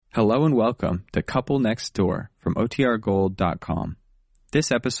Hello and welcome to Couple Next Door from OTRGold.com.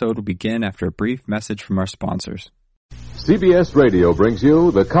 This episode will begin after a brief message from our sponsors. CBS Radio brings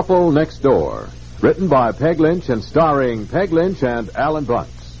you The Couple Next Door, written by Peg Lynch and starring Peg Lynch and Alan Bunce.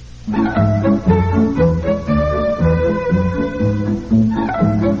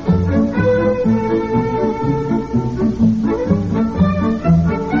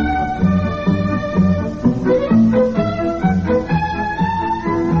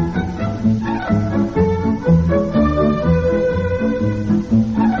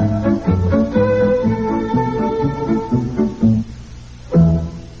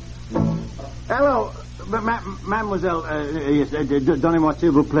 Mademoiselle, donnez-moi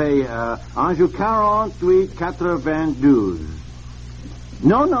s'il vous plaît, Anjou 48 92.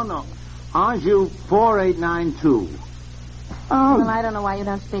 No. Anjou 4892. Oh, well, I don't know why you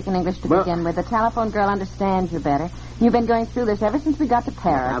don't speak in English to begin with. The telephone girl understands you better. You've been going through this ever since we got to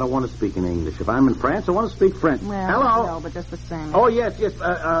Paris. I don't want to speak in English. If I'm in France, I want to speak French. Well, hello? No, but just the same. Oh, yes.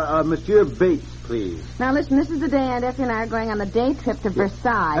 Monsieur Bates, please. Now, listen, this is the day Aunt Effie and I are going on the day trip to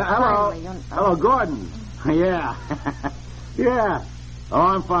Versailles. Hello. Finally, Hello, Gordon. Yeah. Yeah. Oh,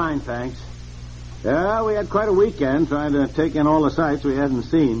 I'm fine, thanks. Yeah, we had quite a weekend trying to take in all the sights we hadn't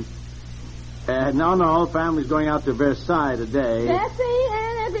seen. No, family's going out to Versailles today. Bessie,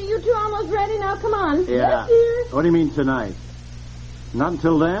 Aunt Effie, you two almost ready now? Come on. Yeah. Yes, dear. What do you mean tonight? Not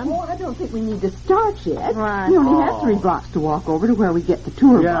until then? Oh, I don't think we need to start yet. Right. We only have 3 blocks to walk over to where we get the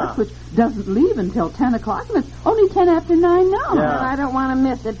tour bus, which doesn't leave until 10 o'clock, and it's only 10 after 9 now. Yeah. Well, I don't want to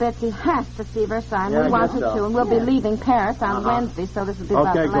miss it. Betsy has to see Versailles. Yeah, we want her so. to, and we'll be leaving Paris on Wednesday, so this will be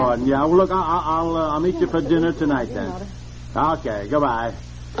about Okay, the Gordon. Yeah, well, look, I'll meet you for dinner tonight, then. Okay, goodbye.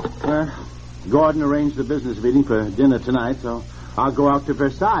 Gordon arranged the business meeting for dinner tonight, so I'll go out to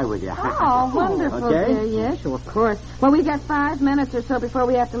Versailles with you. Oh, wonderful, okay? dear. Yes, of course. Well, we got 5 minutes or so before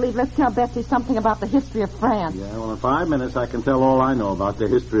we have to leave. Let's tell Betsy something about the history of France. Yeah, well, in 5 minutes, I can tell all I know about the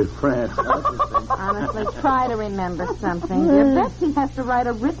history of France. Honestly, try to remember something, dear. Betsy has to write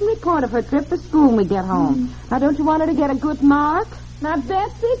a written report of her trip to school when we get home. Now, don't you want her to get a good mark? Now,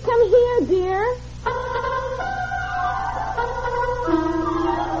 Betsy, come here, dear.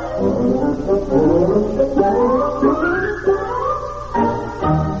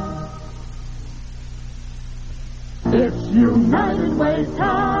 It's United Way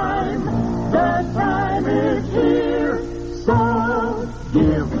time. The time is here. So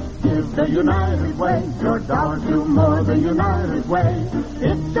give the United Way your dollar to more the United Way.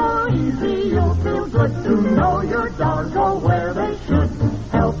 It's so easy, you'll feel good to know your dollars go where they should.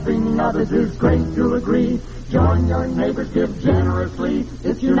 Helping others is great, you'll agree. Join your neighbors, give generously.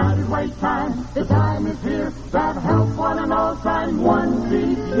 It's United Way time. The time is here to help one and all sign once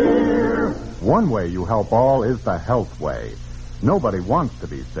each year. One way you help all is the health way. Nobody wants to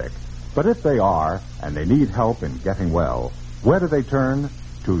be sick. But if they are, and they need help in getting well, where do they turn?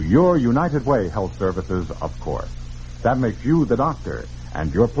 To your United Way health services, of course. That makes you the doctor,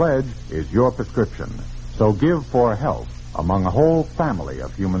 and your pledge is your prescription. So give for health among a whole family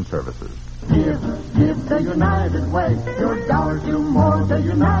of human services. Give the United Way. Your dollars do more the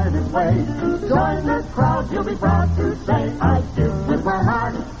United Way. Join the crowd, you'll be proud to say, I give with my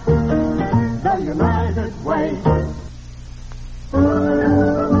heart. The United Way.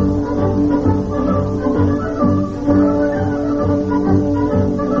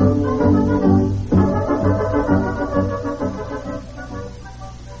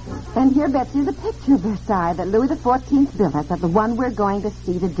 And here, Betsy, is a picture of Versailles that Louis XIV built us, of the one we're going to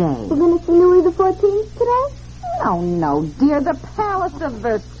see today. We're going to see Louis XIV today? No, dear, the Palace of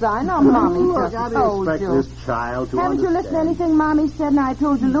Versailles. No, Mommy just How do told you expect you. this child to Haven't you listened to anything Mommy said? Now, I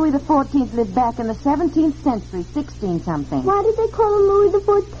told you Louis XIV lived back in the 17th century, 16-something. Why did they call him Louis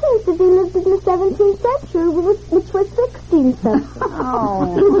XIV if he lived in the 17th century, which was 16th century?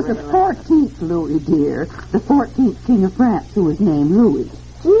 Oh, He was the 14th Louis, dear. The 14th King of France, who was named Louis.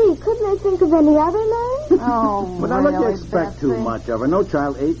 Gee, couldn't I think of any other name? Oh, But now, look, you really, expect Betsy? too much of her. No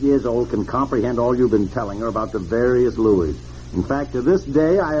child 8 years old can comprehend all you've been telling her about the various Louis. In fact, to this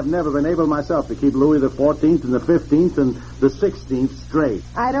day, I have never been able myself to keep Louis the 14th and the 15th and the 16th straight.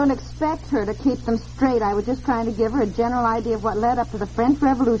 I don't expect her to keep them straight. I was just trying to give her a general idea of what led up to the French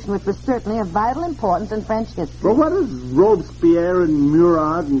Revolution, which was certainly of vital importance in French history. Well, what does Robespierre and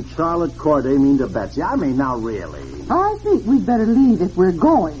Murat and Charlotte Corday mean to Betsy? I mean, now really. I think we'd better leave if we're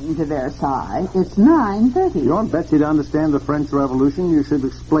going to Versailles. It's 9:30. If you want Betsy to understand the French Revolution, you should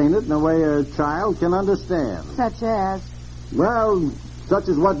explain it in a way a child can understand. Such as? Well, such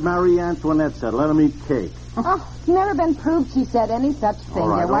as what Marie Antoinette said. Let 'em eat cake. Oh, it's never been proved she said any such thing. All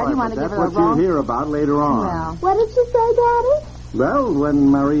right, Why do you want to but give that's her a what wrong... you'll hear about later on. Well, What did she say, Daddy? Well, when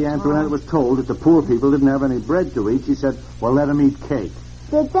Marie Antoinette was told that the poor people didn't have any bread to eat, she said, well, let them eat cake.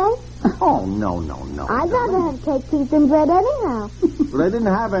 Did they? Oh, no. I'd rather have cake tea than bread anyhow. Well, they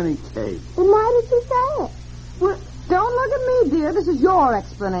didn't have any cake. Then why did you say it? Well, don't look at me, dear. This is your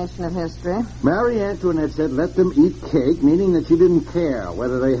explanation of history. Marie Antoinette said, let them eat cake, meaning that she didn't care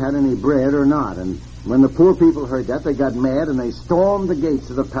whether they had any bread or not. And when the poor people heard that, they got mad and they stormed the gates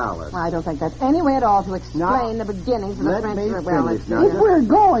of the palace. I don't think that's any way at all to explain the beginnings of the French Revolution. If we're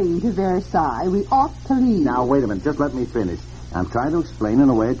going to Versailles, we ought to leave. Now, wait a minute. Just let me finish. I'm trying to explain in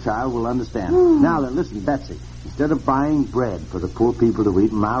a way a child will understand. Now then, listen, Betsy. Instead of buying bread for the poor people to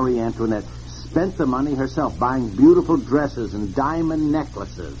eat, Marie Antoinette spent the money herself buying beautiful dresses and diamond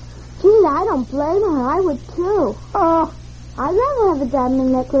necklaces. Gee, I don't blame her. I would, too. Oh, I'd rather have a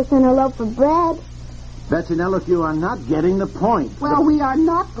diamond necklace than a loaf of bread. Betsy, now look, you are not getting the point. Well, we are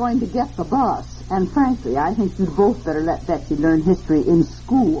not going to get the bus. And frankly, I think you'd both better let Betsy learn history in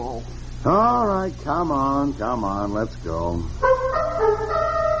school. All right, come on, let's go.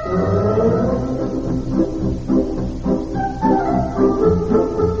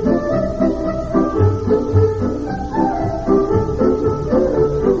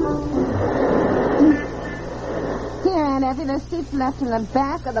 There's seats left in the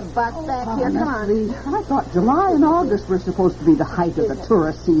back of the bus back here. Come on. I thought July and August were supposed to be the height of the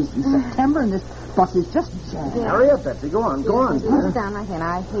tourist season. September, and this bus is just jammed. Hurry up, Betsy. Go on. Sit down right here.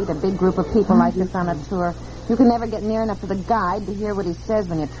 I hate a big group of people like this on a tour. You can never get near enough to the guide to hear what he says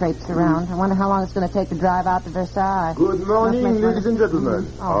when you traipse around. I wonder how long it's going to take to drive out to Versailles. Good morning, ladies and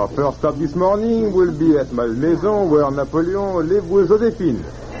gentlemen. Our first stop this morning will be at Malmaison, where Napoleon lived with Josephine.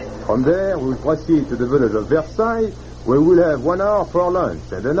 From there, we will proceed to the village of Versailles, where we'll have 1 hour for lunch,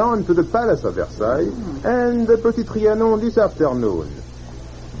 and then on to the Palace of Versailles, and the Petit Trianon this afternoon.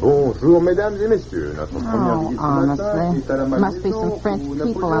 Bonjour, mesdames et messieurs. Notre première visite ce matin est à la must be some French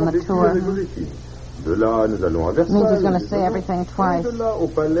people on the tour. De là, nous allons à Versailles. Means he's going to say everything twice. De là, au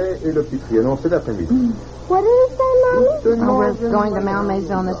Palais et le Petit Trianon cet après-midi. What did he say, Mommy? Oh, we're going to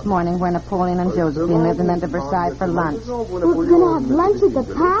Malmaison this morning, where Napoleon and Josephine lived, and then to Versailles for lunch. We're going to have lunch at the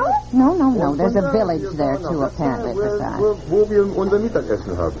palace? No. There's a village there, too, apparently, Versailles. Wo wir unser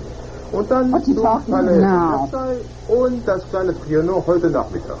Mittagessen haben. Und dann What's he talking about now? Und das kleine Trianon heute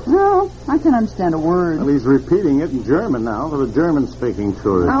Nachmittag. No, I can't understand a word. Well, he's repeating it in German now for the German-speaking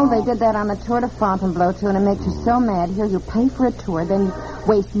tourists. Oh, they did that on the Tour de Fontainebleau, too, and it makes you so mad. Here, you pay for a tour, then you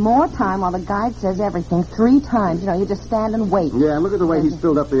waste more time while the guide says everything 3 times. You know, you just stand and wait. Yeah, and look at the way he's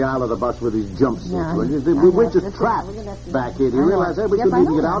filled up the aisle of the bus with his jumpsuits. Yeah, we're just trapped back here. Do you realize that? We couldn't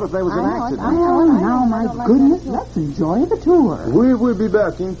even get out if there was an accident. Now, my goodness, let's enjoy the tour. We will be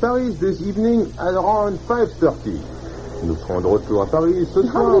back in Paris this evening at around 5:30. Nous serons de retour à Paris ce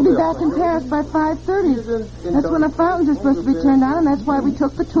soir. How can we be back in Paris by 5:30? That's when the fountains are supposed to be turned on, and that's why we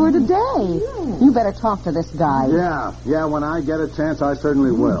took the tour today. You better talk to this guy. Yeah, when I get a chance, I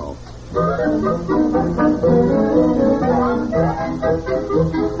certainly will.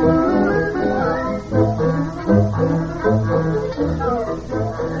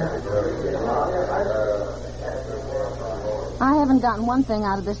 I haven't gotten one thing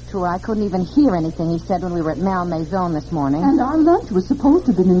out of this tour. I couldn't even hear anything he said when we were at Malmaison this morning. And our lunch was supposed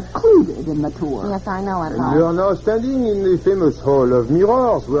to have been included in the tour. Yes, I know it. We are now standing in the famous Hall of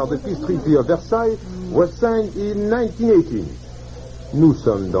Mirrors, where the Peace Treaty of Versailles was signed in 1918. Nous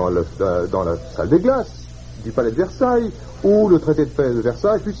sommes dans la salle des glaces du Palais de Versailles, où le traité de paix de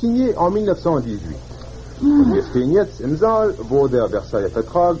Versailles fut signé en 1918. Wir stehen jetzt im Saal, wo der Versailler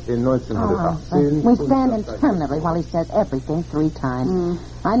Vertrag in 1918... We stand interminably while he says everything 3 times.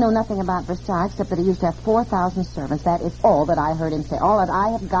 I know nothing about Versailles except that he used to have 4,000 servants. That is all that I heard him say. All that I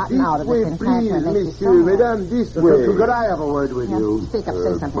have gotten out of this entire please, makes me so mesdames, this way. Could I have a word with you? Speak up,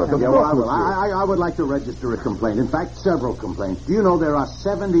 say something. Yeah, well, I will. I would like to register a complaint. In fact, several complaints. Do you know there are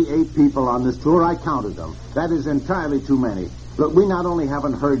 78 people on this tour? I counted them. That is entirely too many. Look, we not only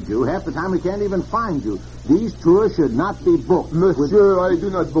haven't heard you, half the time we can't even find you. These tours should not be booked. Monsieur, I do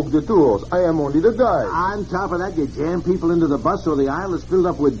not book the tours. I am only the guide. On top of that, you jam people into the bus so the aisle is filled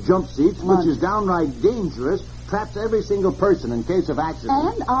up with jump seats, which is downright dangerous. Traps every single person in case of accident.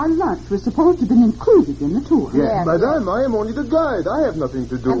 And our lunch was supposed to have been included in the tour. Yes. Madame, I am only the guide. I have nothing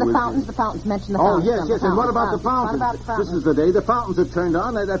to do with it. And the fountains mentioned the fountains. Oh, yes. And what about the fountains? This is the day the fountains are turned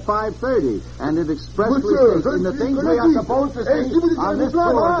on at 5:30. And it expressly states in the things we are supposed to see on this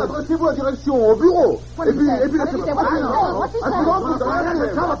tour. Adressez-vous à direction au bureau. What's he saying? We're going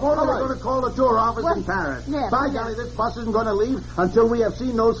to call the tour office in Paris. Yes. By golly, this bus isn't going to leave until we have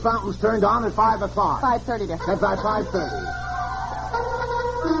seen those fountains turned on at 5 o'clock. 5:30, dear. At 5:30.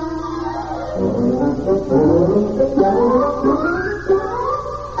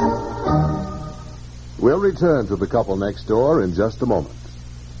 We'll return to the couple next door in just a moment.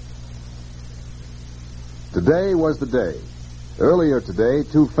 Today was the day. Earlier today,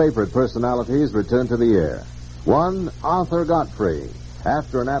 two favorite personalities returned to the air. One, Arthur Godfrey,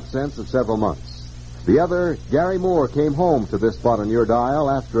 after an absence of several months. The other, Gary Moore, came home to this spot on your dial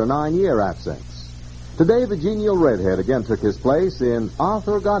after a 9-year absence. Today, the genial redhead again took his place in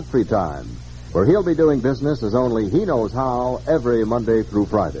Arthur Godfrey Time, where he'll be doing business as only he knows how every Monday through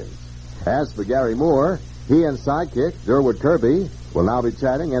Friday. As for Gary Moore, he and sidekick Durwood Kirby will now be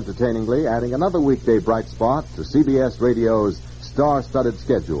chatting entertainingly, adding another weekday bright spot to CBS Radio's star-studded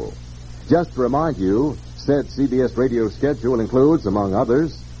schedule. Just to remind you, said CBS Radio schedule includes, among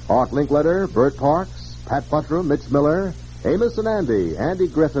others, Art Linkletter, Bert Parks, Pat Buttram, Mitch Miller, Amos and Andy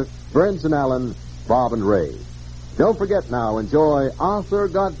Griffith, Burns and Allen, Bob and Ray. Don't forget now, enjoy Arthur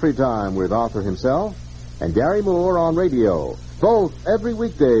Godfrey Time with Arthur himself and Gary Moore on radio, both every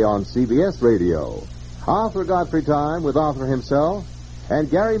weekday on CBS Radio. Arthur Godfrey Time with Arthur himself and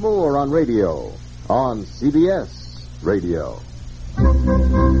Gary Moore on radio on CBS Radio.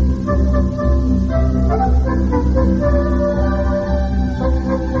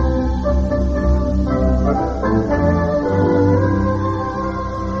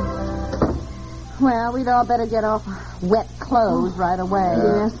 Well, we'd all better get off wet clothes right away.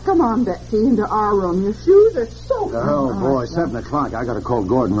 Yes, come on, Betsy, into our room. Your shoes are soaking. Oh, boy, 7 o'clock. I got to call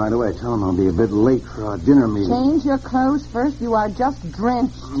Gordon right away. Tell him I'll be a bit late for our dinner meeting. Change your clothes first. You are just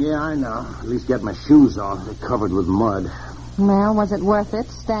drenched. Yeah, I know. At least get my shoes off. They're covered with mud. Well, was it worth it,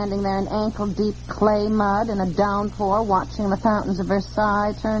 standing there in ankle-deep clay mud in a downpour, watching the fountains of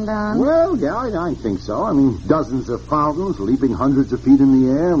Versailles turned on? Well, yeah, I think so. I mean, dozens of fountains leaping hundreds of feet in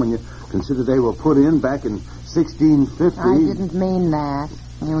the air when you consider they were put in back in 1650. I didn't mean that.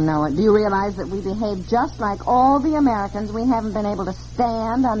 You know it. Do you realize that we behaved just like all the Americans we haven't been able to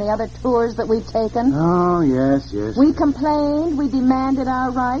stand on the other tours that we've taken? Oh, yes. We complained, we demanded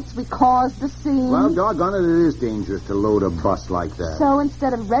our rights, we caused the scene. Well, doggone it, it is dangerous to load a bus like that. So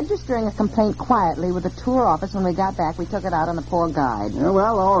instead of registering a complaint quietly with the tour office when we got back, we took it out on the poor guide. Yeah,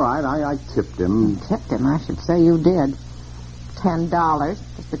 well, all right, I tipped him. Tipped him? I should say you did. $10,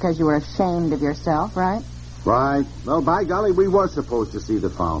 just because you were ashamed of yourself, right? Right. Well, by golly, we were supposed to see the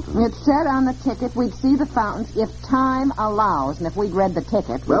fountains. It said on the ticket we'd see the fountains if time allows, and if we'd read the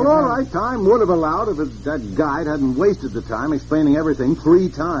ticket... Well, all right, time would have allowed if that guide hadn't wasted the time explaining everything 3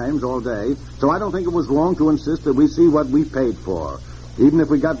 times all day. So I don't think it was wrong to insist that we see what we paid for, even if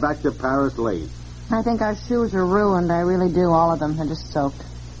we got back to Paris late. I think our shoes are ruined. I really do. All of them are just soaked.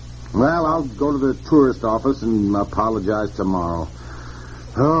 Well, I'll go to the tourist office and apologize tomorrow.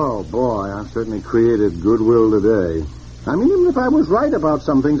 Oh, boy, I've certainly created goodwill today. I mean, even if I was right about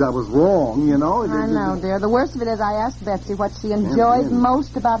some things, I was wrong, you know. I know, dear. The worst of it is I asked Betsy what she enjoyed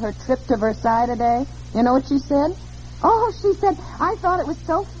most about her trip to Versailles today. You know what she said? Oh, she said, I thought it was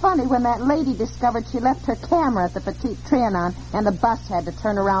so funny when that lady discovered she left her camera at the Petit Trianon and the bus had to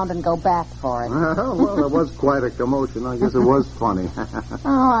turn around and go back for it. Well, there was quite a commotion. I guess it was funny.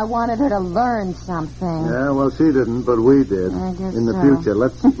 Oh, I wanted her to learn something. Yeah, well, she didn't, but we did. I guess in the so. future,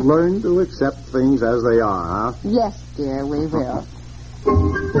 let's learn to accept things as they are, huh? Yes, dear, we will.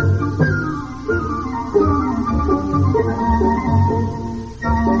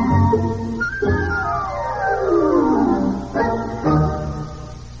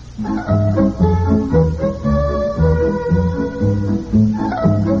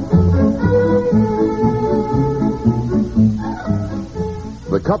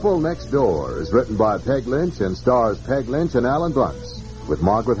 The Couple Next Door is written by Peg Lynch and stars Peg Lynch and Alan Bunce, with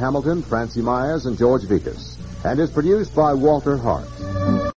Margaret Hamilton, Francie Myers, and George Vikas, and is produced by Walter Hart.